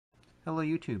Hello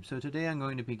YouTube, so today I'm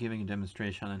going to be giving a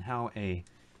demonstration on how a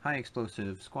high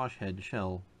explosive squash head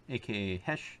shell, aka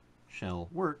HESH shell,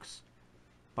 works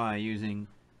by using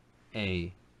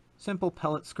a simple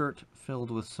pellet skirt filled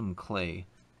with some clay.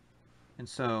 And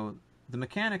so the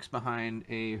mechanics behind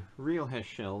a real HESH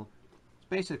shell is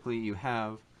basically you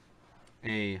have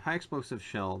a high explosive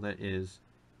shell that is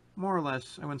more or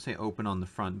less, I wouldn't say open on the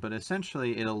front, but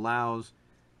essentially it allows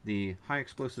the high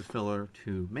explosive filler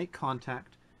to make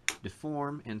contact,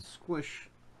 deform, and squish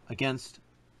against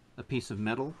a piece of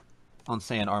metal on,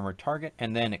 say, an armored target,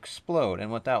 and then explode. And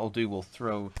what that will do will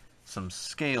throw some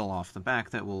scale off the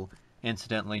back that will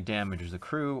incidentally damage the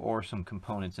crew or some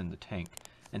components in the tank.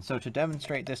 And so to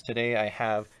demonstrate this today, I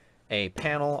have a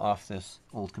panel off this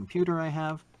old computer I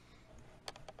have,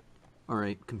 or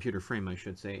a computer frame I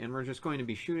should say, and we're just going to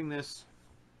be shooting this,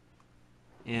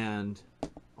 and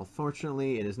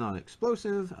unfortunately it is not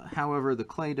explosive. However, the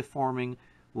clay deforming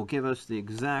will give us the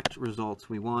exact results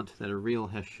we want that a real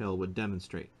HESH shell would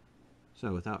demonstrate.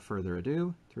 So without further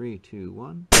ado, 3, 2,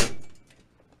 1.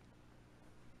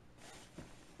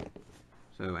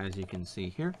 So as you can see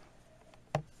here,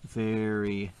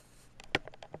 very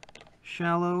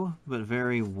shallow but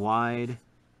very wide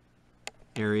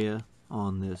area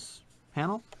on this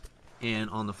panel. And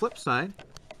on the flip side,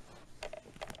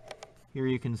 here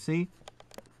you can see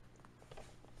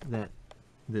that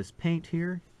this paint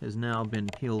here has now been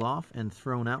peeled off and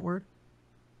thrown outward.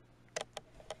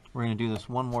 We're going to do this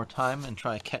one more time and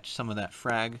try to catch some of that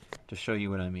frag to show you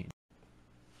what I mean.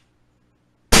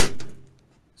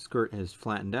 Skirt has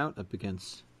flattened out up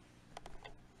against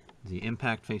the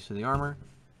impact face of the armor.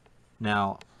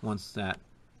 Now, once that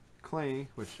clay,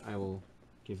 which I will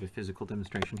give a physical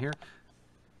demonstration here,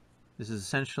 this is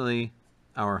essentially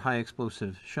our high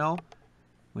explosive shell.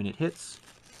 When it hits,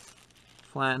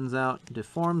 flattens out,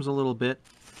 deforms a little bit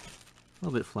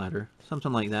flatter,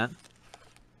 something like that.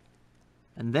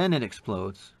 And then it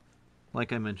explodes,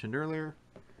 like I mentioned earlier,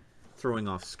 throwing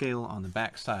off scale on the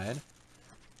back side,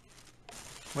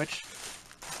 which,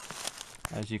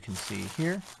 as you can see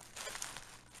here,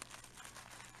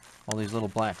 all these little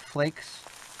black flakes,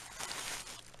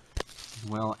 as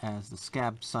well as the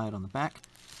scab side on the back,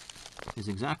 is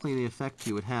exactly the effect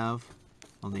you would have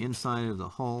on the inside of the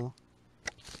hull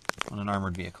on an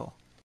armored vehicle.